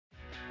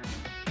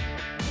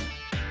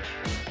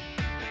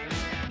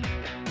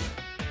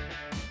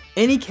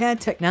AnyCAD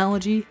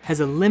technology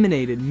has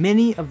eliminated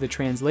many of the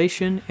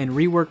translation and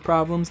rework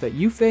problems that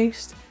you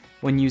faced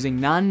when using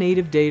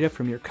non-native data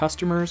from your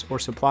customers or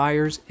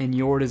suppliers in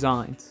your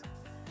designs.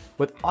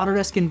 With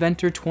Autodesk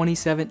Inventor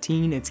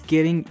 2017, it's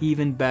getting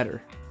even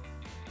better.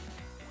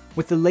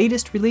 With the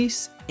latest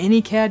release,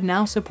 AnyCAD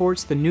now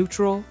supports the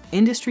neutral,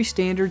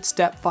 industry-standard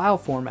step file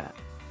format,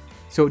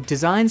 so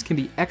designs can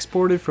be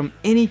exported from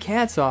any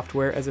CAD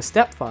software as a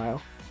step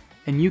file,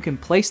 and you can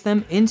place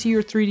them into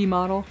your 3D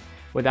model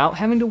without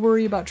having to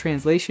worry about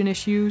translation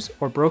issues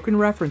or broken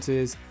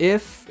references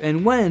if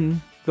and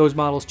when those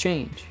models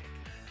change.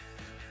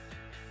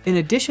 In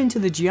addition to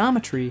the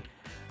geometry,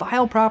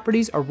 file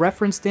properties are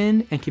referenced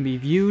in and can be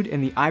viewed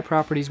in the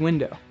iProperties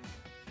window.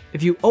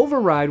 If you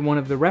override one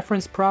of the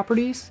referenced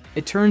properties,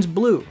 it turns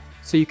blue,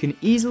 so you can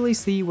easily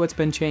see what's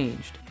been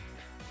changed.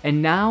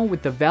 And now,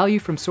 with the Value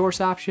from Source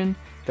option,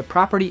 the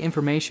property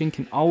information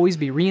can always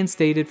be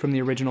reinstated from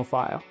the original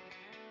file.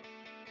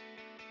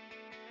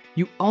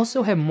 You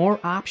also have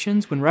more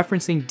options when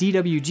referencing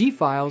DWG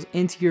files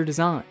into your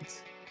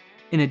designs.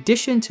 In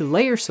addition to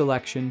layer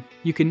selection,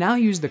 you can now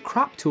use the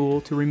crop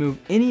tool to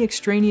remove any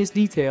extraneous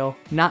detail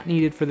not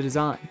needed for the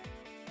design.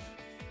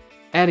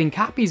 Adding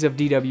copies of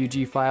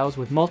DWG files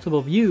with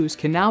multiple views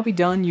can now be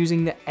done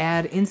using the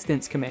Add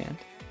Instance command.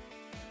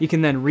 You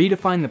can then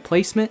redefine the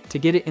placement to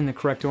get it in the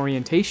correct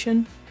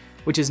orientation,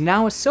 which is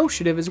now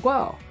associative as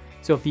well,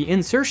 so if the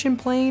insertion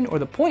plane or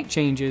the point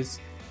changes,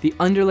 the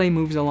underlay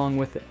moves along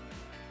with it.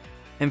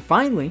 And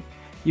finally,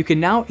 you can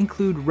now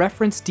include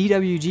referenced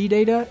DWG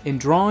data in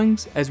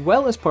drawings as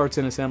well as parts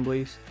and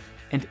assemblies,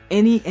 and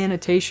any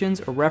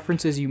annotations or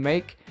references you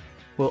make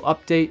will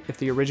update if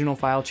the original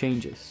file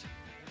changes.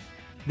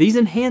 These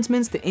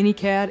enhancements to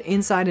AnyCAD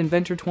inside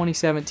Inventor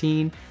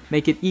 2017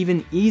 make it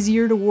even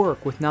easier to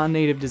work with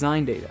non-native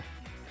design data,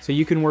 so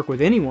you can work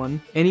with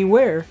anyone,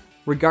 anywhere,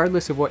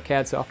 regardless of what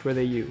CAD software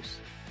they use.